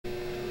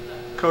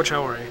Coach,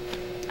 how are you?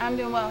 I'm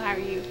doing well. How are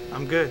you?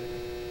 I'm good.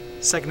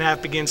 Second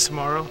half begins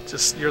tomorrow.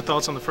 Just your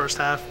thoughts on the first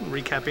half,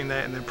 recapping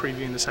that, and then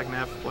previewing the second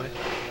half of play.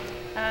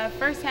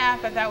 First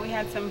half, I thought we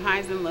had some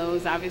highs and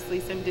lows, obviously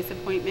some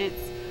disappointments.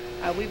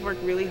 We've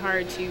worked really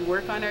hard to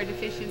work on our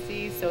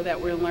deficiencies so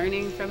that we're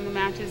learning from the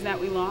matches that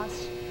we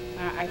lost.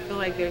 I feel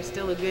like there's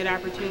still a good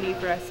opportunity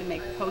for us to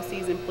make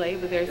postseason play,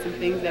 but there are some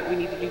things that we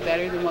need to do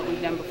better than what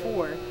we've done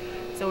before.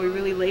 So we're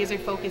really laser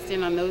focused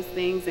in on those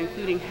things,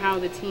 including how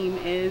the team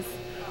is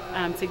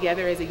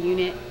together as a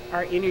unit,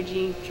 our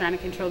energy, trying to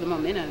control the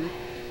momentum.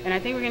 And I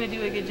think we're going to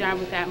do a good job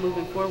with that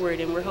moving forward,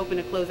 and we're hoping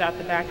to close out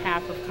the back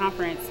half of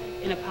conference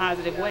in a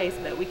positive way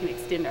so that we can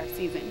extend our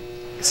season.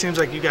 It seems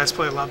like you guys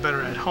play a lot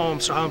better at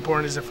home, so how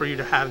important is it for you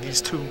to have these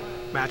two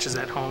matches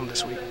at home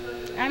this week?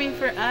 I mean,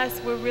 for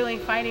us, we're really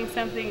fighting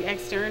something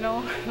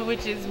external,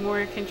 which is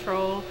more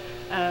control,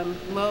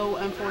 low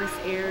unforced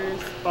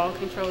errors, ball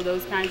control,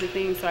 those kinds of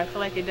things. So I feel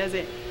like it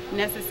doesn't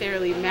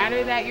necessarily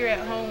matter that you're at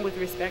home with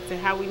respect to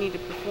how we need to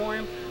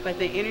perform, but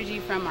the energy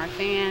from our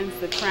fans,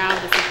 the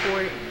crowd, the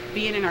support,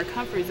 being in our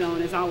comfort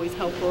zone is always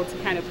helpful to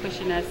kind of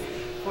pushing us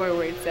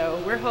forward.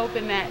 So we're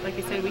hoping that, like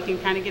I said, we can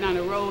kind of get on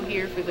a roll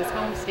here for this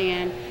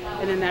homestand,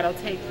 and then that'll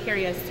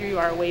carry us through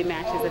our away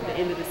matches at the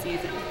end of the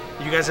season.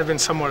 You guys have been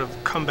somewhat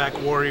of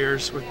comeback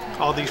warriors with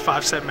all these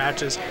 5-set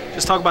matches.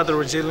 Just talk about the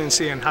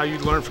resiliency and how you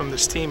learn from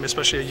this team,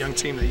 especially a young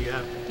team that you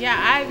have. Yeah,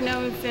 I've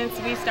known since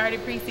we started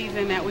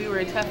preseason that we were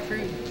a tough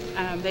group.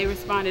 They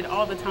responded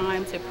all the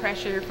time to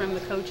pressure from the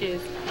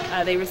coaches.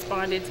 They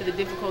responded to the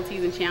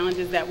difficulties and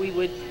challenges that we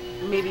would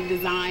maybe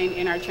design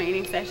in our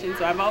training session.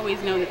 So I've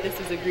always known that this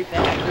is a group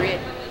that had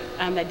grit,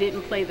 that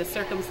didn't play the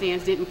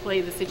circumstance, didn't play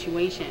the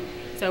situation.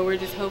 So we're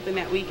just hoping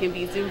that we can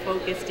be Zoom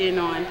focused in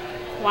on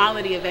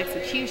quality of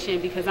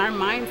execution because our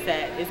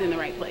mindset is in the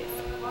right place.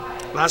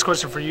 Last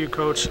question for you,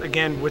 Coach.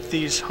 Again, with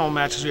these home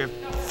matches, we have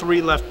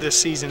 3 left this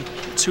season,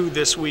 2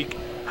 this week.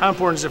 How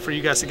important is it for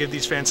you guys to give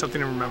these fans something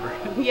to remember?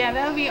 Yeah,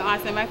 that would be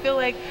awesome. I feel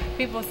like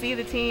people see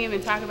the team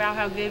and talk about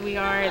how good we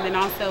are, and then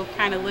also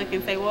kind of look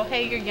and say, well,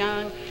 hey, you're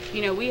young.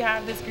 You know, we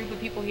have this group of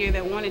people here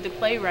that wanted to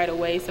play right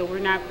away, so we're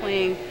not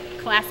playing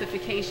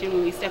classification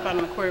when we step out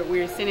on the court.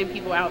 We're sending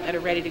people out that are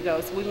ready to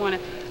go. So we want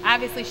to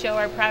obviously show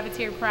our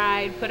privateer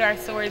pride, put our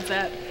swords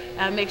up,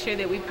 make sure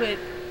that we put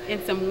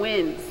in some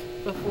wins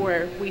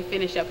before we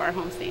finish up our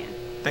homestand.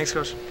 Thanks,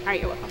 Coach. All right,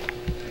 you're welcome.